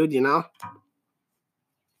cowabunga, dude, you know?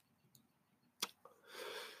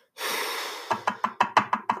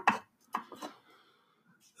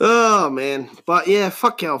 Oh, man. But, yeah,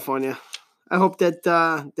 fuck California. I hope that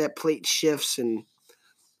that plate shifts and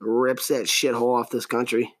rips that shithole off this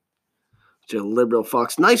country. Just liberal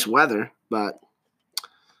fucks. Nice weather, but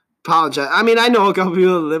apologize. I mean, I know a couple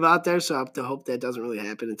people that live out there, so I have to hope that doesn't really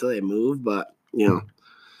happen until they move. But, you know,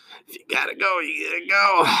 if you gotta go, you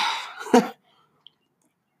gotta go.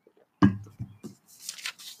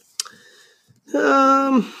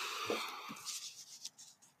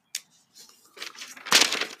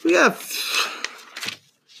 We got a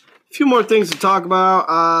few more things to talk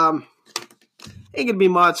about. Ain't gonna be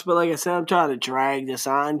much, but like I said, I'm trying to drag this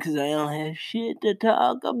on because I don't have shit to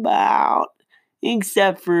talk about.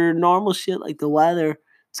 Except for normal shit like the weather.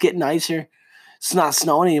 It's getting nicer. It's not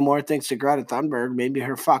snowing anymore thanks to Greta Thunberg. Maybe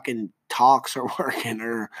her fucking talks are working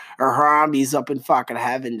or her hobbies up in fucking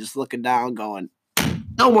heaven just looking down going,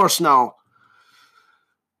 no more snow.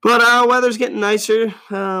 But weather's getting nicer.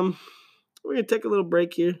 We're going to take a little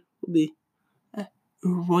break here. We'll be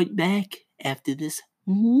right back after this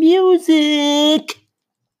music.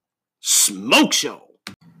 Smoke Show.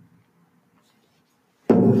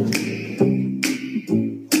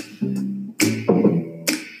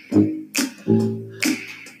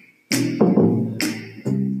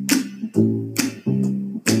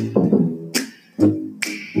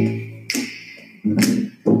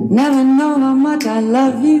 Never know how much I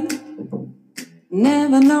love you.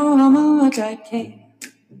 Never know how much I care.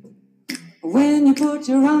 When you put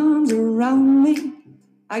your arms around me,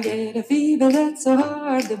 I get a fever that's so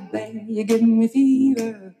hard to bear. You give me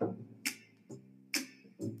fever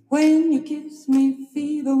when you kiss me,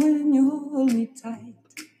 fever when you hold me tight.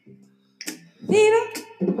 Fever,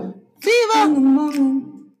 fever in the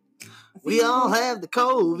morning. We all have the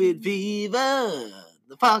COVID fever.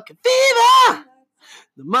 The fucking fever.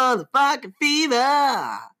 The motherfucking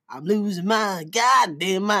fever. I'm losing my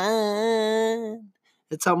goddamn mind.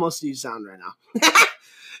 That's how most of you sound right now.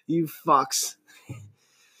 You fucks.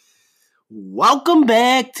 Welcome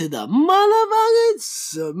back to the motherfucking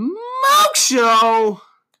Smoke Show.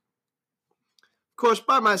 Of course,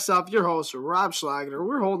 by myself, your host, Rob Schlager.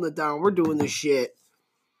 We're holding it down. We're doing this shit.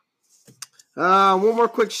 One more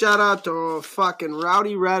quick shout out to fucking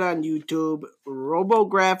Rowdy Red on YouTube,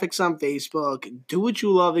 RoboGraphics on Facebook, Do What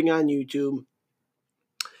You Loving on YouTube,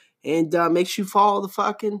 and make sure you follow the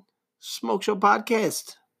fucking Smoke Show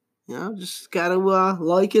podcast. You know, just gotta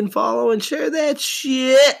like and follow and share that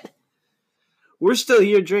shit. We're still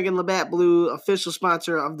here drinking Labatt Blue, official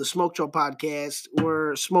sponsor of the Smoke Show podcast.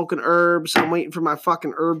 We're smoking herbs. I'm waiting for my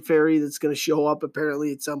fucking herb fairy that's gonna show up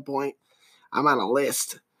apparently at some point. I'm on a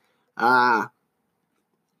list. And,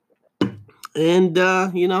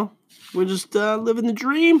 you know, we're just living the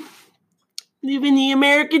dream. Living the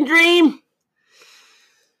American dream.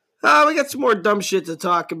 We got some more dumb shit to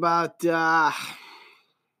talk about. I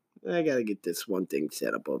gotta get this one thing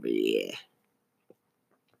set up over here.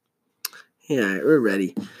 Yeah, we're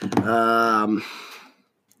ready. I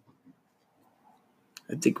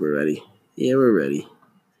think we're ready. Yeah, we're ready.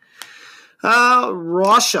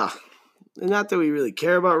 Russia. Not that we really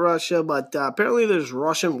care about Russia, but apparently there's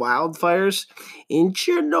Russian wildfires in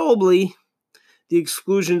Chernobyl, the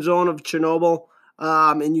exclusion zone of Chernobyl,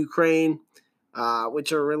 in Ukraine,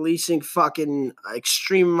 which are releasing fucking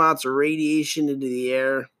extreme amounts of radiation into the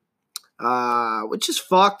air, which is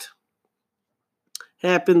fucked.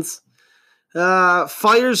 Happens.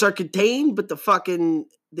 Fires are contained, but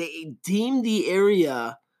they deem the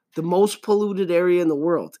area the most polluted area in the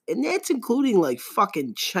world. And that's including like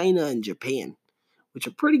fucking China and Japan, which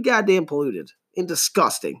are pretty goddamn polluted and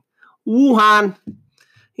disgusting. Wuhan,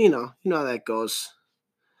 you know how that goes.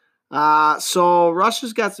 So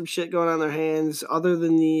Russia's got some shit going on their hands other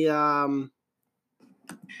than the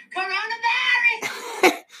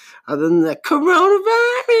coronavirus. Other than the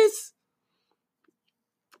coronavirus.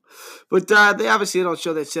 But they obviously don't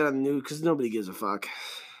show that shit on the news because nobody gives a fuck.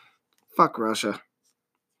 Fuck Russia.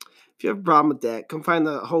 If you have a problem with that, come find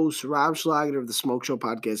the host, Rob Schlager of the Smoke Show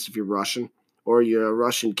podcast if you're Russian or you're a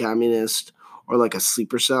Russian communist or like a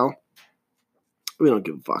sleeper cell. We don't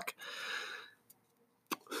give a fuck.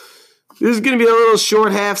 This is going to be a little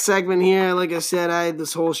short half segment here. Like I said,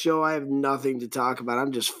 this whole show, I have nothing to talk about.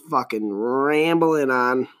 I'm just fucking rambling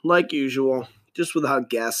on, like usual, just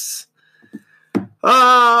without guests.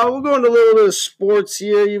 We're going to a little bit of sports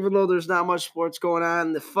here, even though there's not much sports going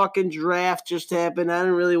on. The fucking draft just happened. I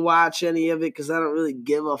didn't really watch any of it because I don't really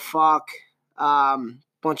give a fuck.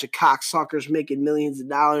 Bunch of cocksuckers making millions of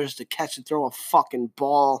dollars to catch and throw a fucking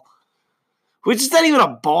ball, which is not even a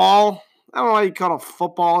ball. I don't know why you call it a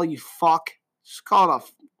football, you fuck. Just call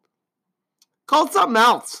it something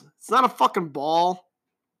else. It's not a fucking ball.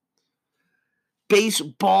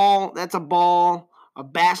 Baseball, that's a ball. A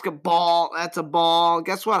basketball, that's a ball.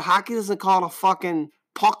 Guess what? Hockey doesn't call it a fucking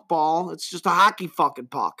puck ball. It's just a hockey fucking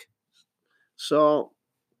puck. So,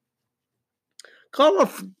 call it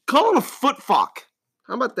a foot fuck.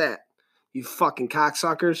 How about that? You fucking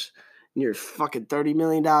cocksuckers. And your fucking $30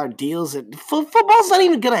 million deals. Football's not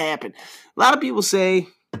even going to happen. A lot of people say,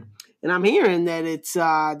 and I'm hearing that it's the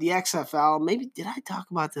XFL. Maybe, did I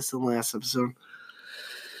talk about this in the last episode?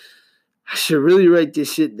 I should really write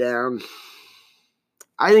this shit down.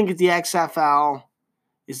 I think the XFL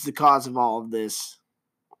is the cause of all of this.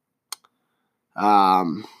 Or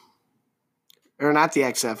not the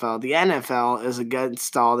XFL. The NFL is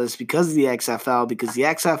against all this because of the XFL, because the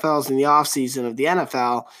XFL is in the offseason of the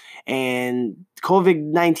NFL, and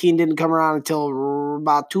COVID-19 didn't come around until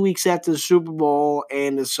about 2 weeks after the Super Bowl,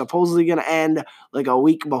 and is supposedly going to end like a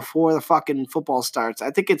week before the fucking football starts.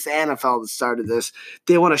 I think it's the NFL that started this.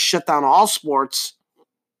 They want to shut down all sports.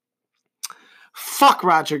 Fuck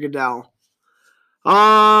Roger Goodell.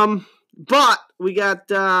 But we got,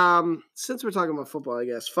 since we're talking about football, I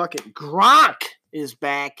guess, fuck it, Gronk is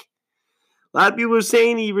back. A lot of people were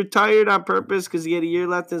saying he retired on purpose because he had a year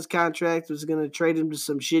left in his contract, was going to trade him to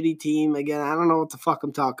some shitty team. Again, I don't know what the fuck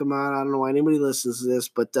I'm talking about. I don't know why anybody listens to this,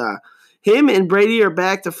 but him and Brady are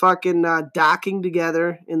back to fucking docking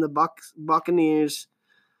together in the Buccaneers.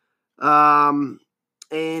 And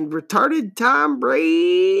retarded Tom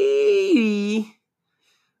Brady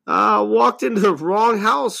walked into the wrong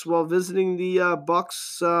house while visiting the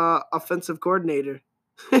Bucks offensive coordinator.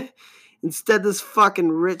 Instead, this fucking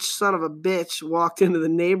rich son of a bitch walked into the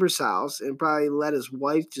neighbor's house and probably let his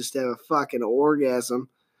wife just have a fucking orgasm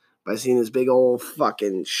by seeing this big old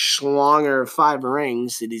fucking schlonger of 5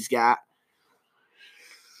 rings that he's got.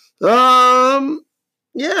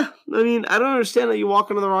 Yeah, I mean, I don't understand that you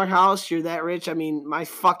walk into the wrong house, you're that rich. I mean, my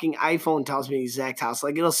fucking iPhone tells me the exact house.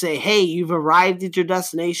 Like, it'll say, hey, you've arrived at your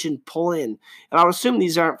destination, pull in. And I would assume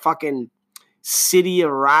these aren't fucking city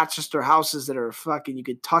of Rochester houses that are fucking, you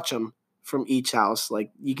could touch them from each house.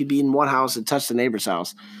 Like, you could be in one house and touch the neighbor's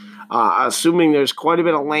house. Assuming there's quite a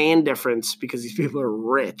bit of land difference because these people are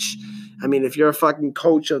rich. I mean, if you're a fucking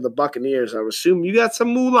coach of the Buccaneers, I would assume you got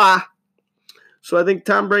some moolah. So I think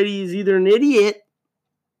Tom Brady is either an idiot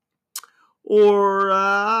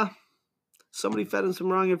or somebody fed him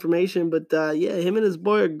some wrong information. But, yeah, him and his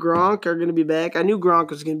boy Gronk are going to be back. I knew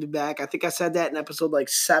Gronk was going to be back. I think I said that in episode like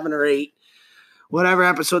 7 or 8. Whatever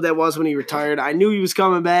episode that was when he retired. I knew he was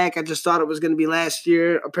coming back. I just thought it was going to be last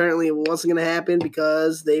year. Apparently it wasn't going to happen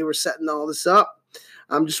because they were setting all this up.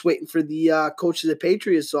 I'm just waiting for the coach of the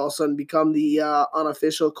Patriots to all of a sudden become the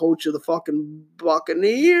unofficial coach of the fucking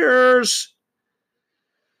Buccaneers.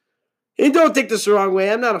 And don't take this the wrong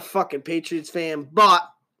way. I'm not a fucking Patriots fan, but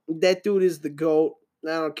that dude is the GOAT. I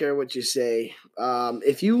don't care what you say.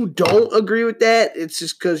 If you don't agree with that, it's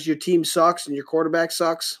just because your team sucks and your quarterback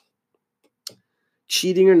sucks.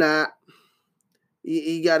 Cheating or not,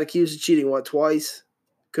 he got accused of cheating, twice?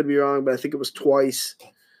 Could be wrong, but I think it was twice.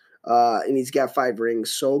 And he's got 5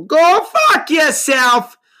 rings. So go fuck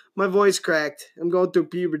yourself. My voice cracked. I'm going through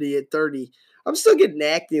puberty at 30. I'm still getting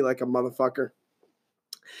acne like a motherfucker.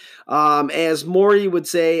 As Maury would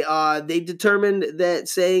say, they determined that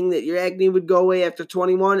saying that your acne would go away after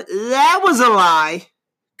 21, that was a lie.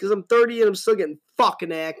 Because I'm 30 and I'm still getting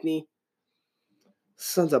fucking acne.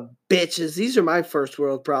 Sons of bitches. These are my first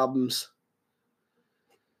world problems.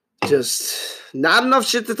 Just not enough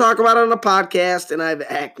shit to talk about on a podcast, and I have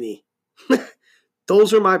acne.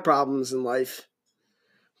 Those are my problems in life.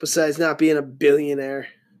 Besides not being a billionaire.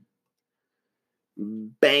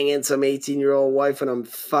 Banging some 18-year-old wife when I'm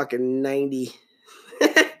fucking 90.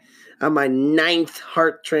 On my 9th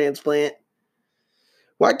heart transplant.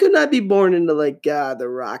 Why couldn't I be born into, like, the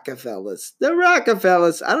Rockefellers? The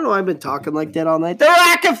Rockefellers. I don't know. I've been talking like that all night. The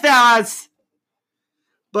Rockefellers!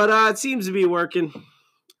 But it seems to be working.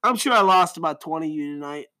 I'm sure I lost about 20 of you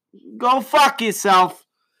tonight. Go fuck yourself.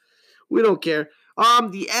 We don't care.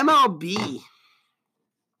 The MLB.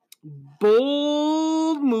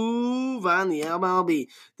 Bold move move on the MLB.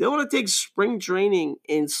 They want to take spring training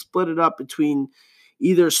and split it up between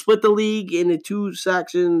either split the league into two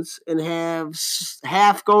sections and have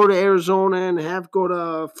half go to Arizona and half go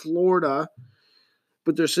to Florida.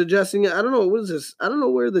 But they're suggesting, I don't know, what is this? I don't know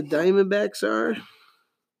where the Diamondbacks are.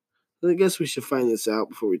 I guess we should find this out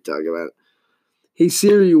before we talk about it. Hey,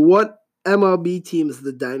 Siri, what MLB team is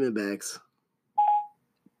the Diamondbacks?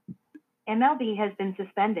 MLB has been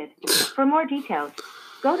suspended. For more details,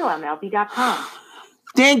 go to MLB.com.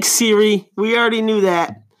 Thanks, Siri. We already knew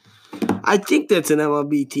that. I think that's an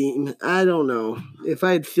MLB team. I don't know. If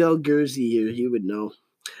I had Phil Gersey here, he would know.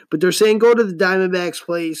 But they're saying go to the Diamondbacks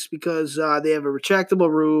place because they have a retractable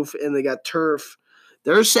roof and they got turf.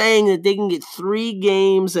 They're saying that they can get 3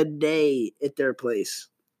 games a day at their place.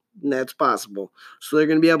 And that's possible. So they're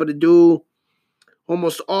going to be able to do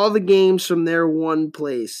almost all the games from their one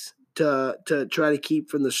place to try to keep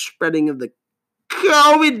from the spreading of the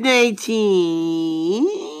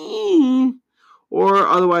COVID-19, or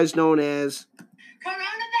otherwise known as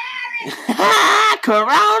coronavirus.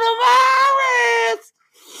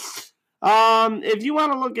 If you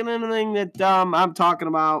want to look at anything that I'm talking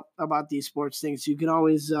about these sports things, you can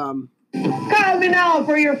always Call me now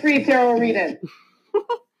for your free tarot reading.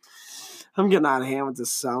 I'm getting out of hand with this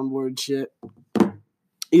soundboard shit.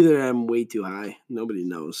 Either I'm way too high. Nobody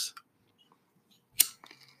knows.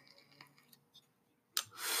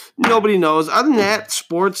 Nobody knows. Other than that,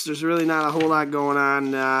 sports, there's really not a whole lot going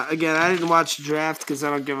on. Again, I didn't watch the draft because I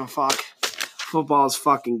don't give a fuck. Football is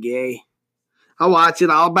fucking gay. I'll watch it.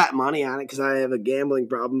 I'll bet money on it because I have a gambling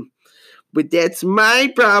problem. But that's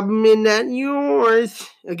my problem and not yours.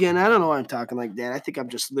 Again, I don't know why I'm talking like that. I think I'm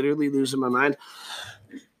just literally losing my mind.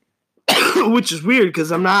 Which is weird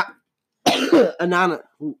because I'm not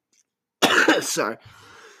sorry.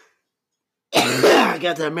 I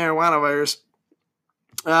got that marijuana virus.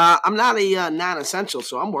 I'm not a non-essential,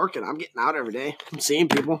 so I'm working. I'm getting out every day. I'm seeing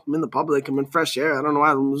people. I'm in the public. I'm in fresh air. I don't know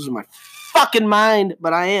why I'm losing my fucking mind,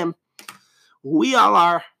 but I am. We all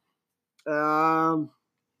are.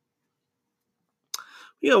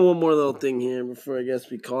 We got one more little thing here before I guess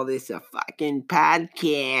we call this a fucking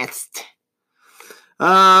podcast.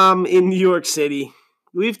 In New York City.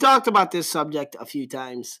 We've talked about this subject a few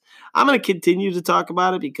times. I'm going to continue to talk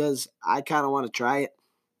about it because I kind of want to try it.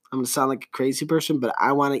 I'm going to sound like a crazy person, but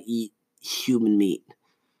I want to eat human meat.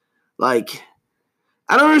 Like,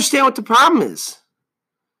 I don't understand what the problem is.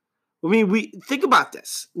 I mean, we think about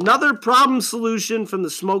this. Another problem solution from the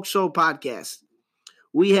Smoke Show podcast.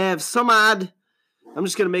 We have some odd, I'm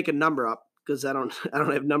just going to make a number up because I don't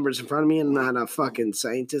have numbers in front of me and I'm not a fucking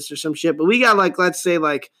scientist or some shit. But we got like, let's say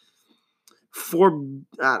like 4,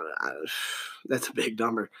 that's a big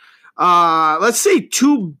number. Let's say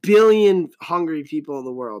 2 billion hungry people in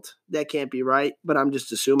the world. That can't be right, but I'm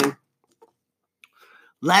just assuming.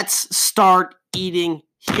 Let's start eating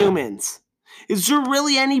humans. Is there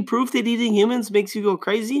really any proof that eating humans makes you go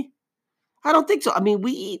crazy? I don't think so. I mean,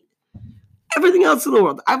 we eat everything else in the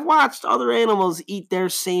world. I've watched other animals eat their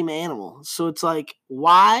same animal. So it's like,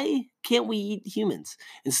 why can't we eat humans?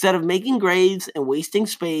 Instead of making graves and wasting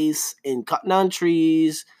space and cutting down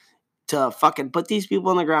trees to fucking put these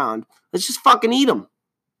people on the ground, let's just fucking eat them.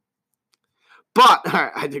 But, all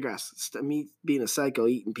right, I digress. It's me being a psycho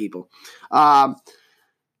eating people.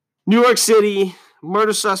 New York City,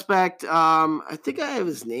 murder suspect. I think I have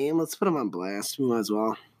his name. Let's put him on blast. We might as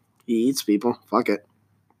well. He eats people. Fuck it.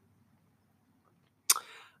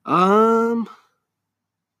 Oh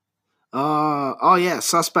yeah,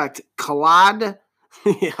 suspect Khalad.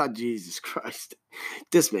 Yeah, Jesus Christ.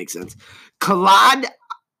 This makes sense. Khalad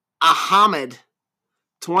Ahmed,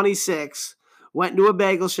 26, went into a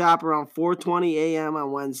bagel shop around 4:20 a.m.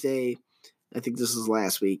 on Wednesday. I think this was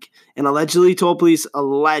last week. And allegedly told police,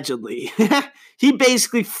 he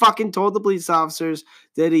basically fucking told the police officers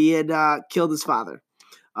that he had killed his father.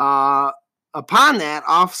 Upon that,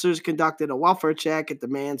 officers conducted a welfare check at the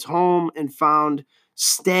man's home and found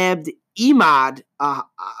stabbed Ahmad.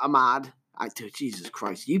 Jesus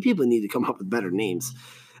Christ, you people need to come up with better names.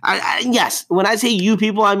 Yes, when I say you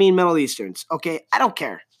people, I mean Middle Easterns. Okay, I don't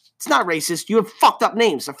care. It's not racist. You have fucked up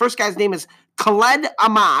names. The first guy's name is Khaled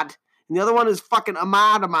Ahmad, and the other one is fucking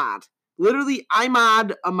Ahmad. Literally,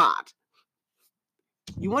 Ahmad.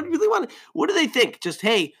 You really want to? What do they think? Just,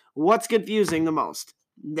 hey, what's confusing the most?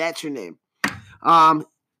 That's your name.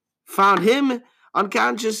 Found him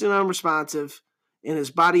unconscious and unresponsive, and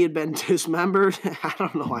his body had been dismembered. I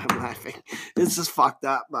don't know why I'm laughing. This is fucked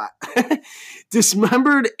up, but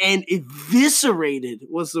dismembered and eviscerated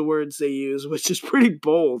was the words they used, which is pretty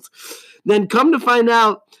bold. Then come to find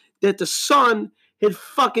out that the son had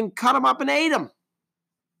fucking cut him up and ate him.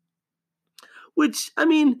 Which, I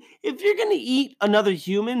mean, if you're going to eat another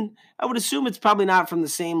human, I would assume it's probably not from the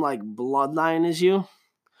same, like, bloodline as you.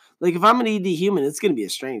 Like, if I'm going to eat a human, it's going to be a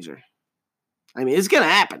stranger. I mean, it's going to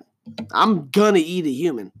happen. I'm going to eat a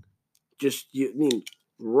human.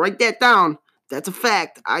 Write that down. That's a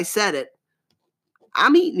fact. I said it.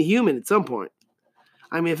 I'm eating a human at some point.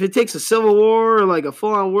 I mean, if it takes a civil war or like a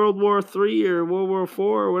full-on World War III or World War IV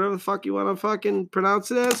or whatever the fuck you want to fucking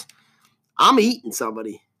pronounce it as, I'm eating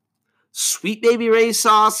somebody. Sweet Baby Ray's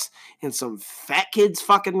sauce and some fat kid's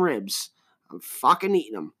fucking ribs. I'm fucking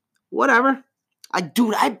eating them. Whatever. I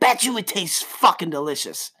bet you it tastes fucking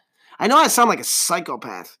delicious. I know I sound like a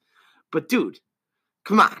psychopath, but dude,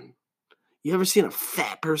 come on. You ever seen a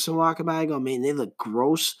fat person walking by and go, man, they look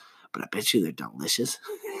gross, but I bet you they're delicious.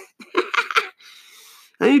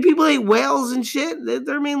 I mean, people eat whales and shit.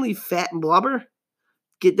 They're mainly fat and blubber.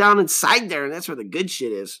 Get down inside there, and that's where the good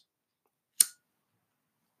shit is.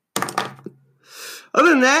 Other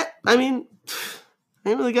than that, I mean,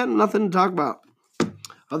 I ain't really got nothing to talk about.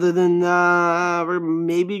 Other than we're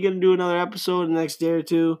maybe going to do another episode in the next day or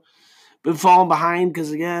two. Been falling behind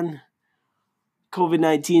because, again,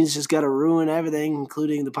 COVID-19's just got to ruin everything,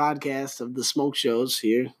 including the podcast of the smoke shows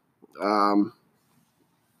here.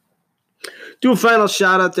 Do a final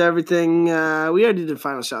shout out to everything. We already did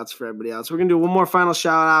final shouts for everybody else. We're going to do one more final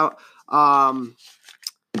shout out.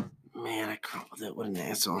 Man, I crumpled it. What an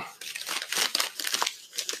asshole.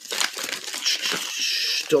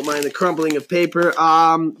 Don't mind the crumpling of paper.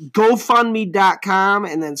 GoFundMe.com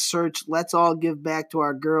and then search Let's All Give Back to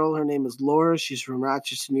Our Girl. Her name is Laura. She's from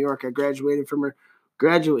Rochester, New York. I graduating from her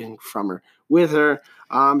with her.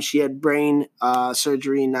 She had brain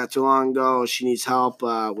surgery not too long ago. She needs help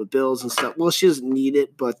with bills and stuff. Well, she doesn't need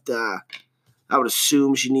it, but I would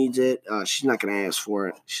assume she needs it. She's not going to ask for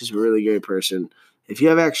it. She's a really great person. If you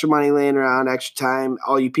have extra money laying around, extra time,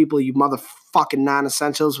 all you people, you motherfucking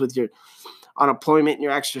non-essentials with your unemployment and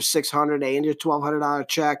your extra $600 and your $1,200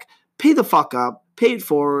 check, pay the fuck up, pay it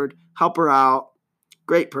forward, help her out.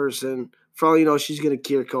 Great person. For all you know, she's going to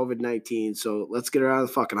cure COVID-19, so let's get her out of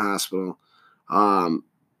the fucking hospital.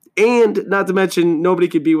 And not to mention, nobody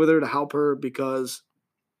could be with her to help her because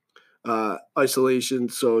isolation,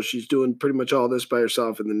 so she's doing pretty much all this by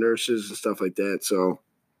herself and the nurses and stuff like that. So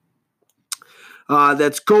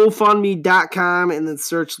that's GoFundMe.com and then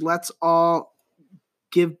search Let's All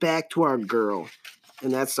Give Back to Our Girl.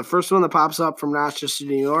 And that's the first one that pops up from Rochester,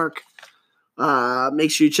 New York.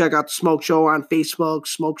 Make sure you check out the Smoke Show on Facebook,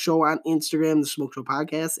 Smoke Show on Instagram, the Smoke Show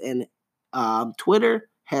Podcast, and Twitter,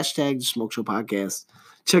 hashtag the Smoke Show Podcast.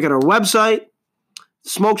 Check out our website,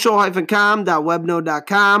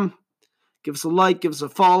 smokeshow-com.webnode.com. Give us a like, give us a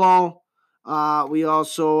follow. We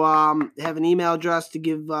also have an email address to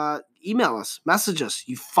give. Email us, message us,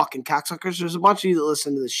 you fucking cocksuckers. There's a bunch of you that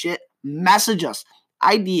listen to this shit. Message us.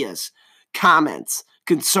 Ideas, comments,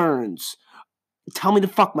 concerns. Tell me to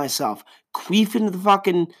fuck myself. Queef into the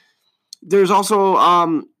fucking. There's also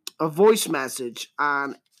a voice message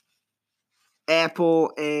on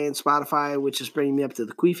Apple and Spotify, which is bringing me up to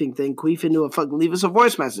the queefing thing. Queef into it. Fucking leave us a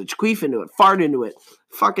voice message. Queef into it. Fart into it.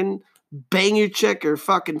 Fucking bang your chick or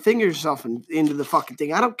fucking finger yourself into the fucking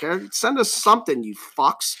thing. I don't care. Send us something, you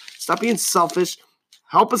fucks. Stop being selfish.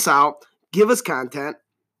 Help us out. Give us content.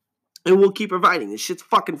 And we'll keep providing. This shit's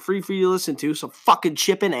fucking free for you to listen to, so fucking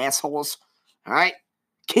chip in, assholes. All right?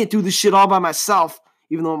 Can't do this shit all by myself,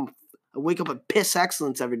 even though I wake up and piss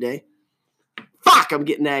excellence every day. Fuck, I'm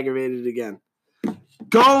getting aggravated again.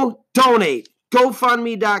 Go donate.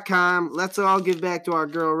 GoFundMe.com. Let's all give back to our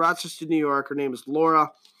girl, Rochester, New York. Her name is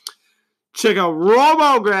Laura. Check out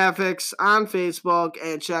Robo Graphics on Facebook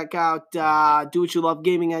and check out Do What You Love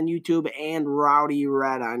Gaming on YouTube and Rowdy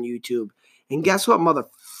Red on YouTube. And guess what,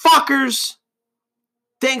 motherfuckers?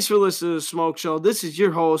 Thanks for listening to the Smoke Show. This is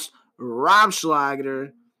your host, Rob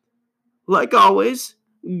Schlager. Like always,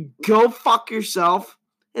 go fuck yourself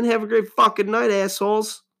and have a great fucking night,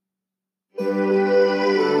 assholes.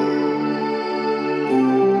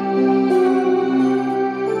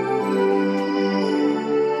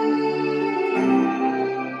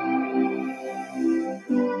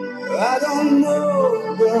 I don't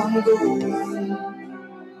know where I'm going,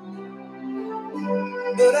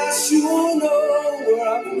 but I sure know where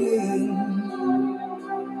I've been.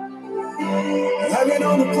 Hanging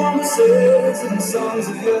on the promises and songs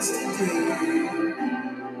of yesterday,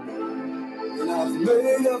 and I've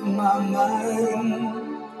made up my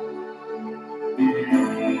mind.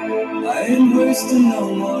 I ain't wasting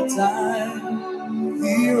no more time.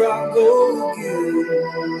 Here I go again.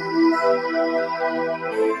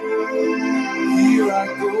 Here I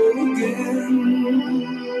go again.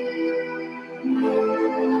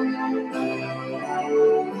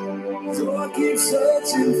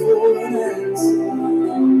 searching for an answer.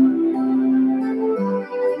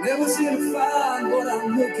 Never seem to find what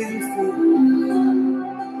I'm looking for.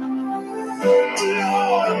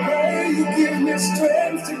 Lord, I pray you give me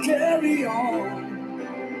strength to carry on.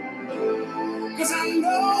 'Cause I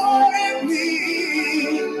know it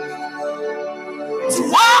means to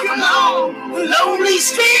walk along the lonely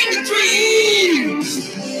street of dreams.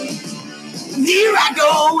 And here I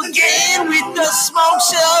go again with the smoke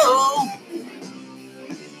show.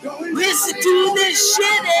 Listen to this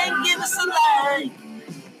shit and give us a light.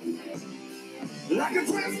 Like a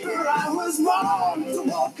drifter, I was born to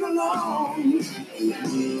walk alone.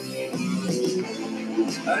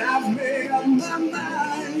 And I've made up my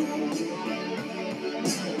mind.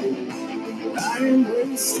 I ain't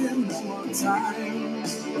wasting no more time.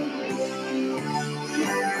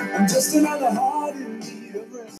 I'm just another heart.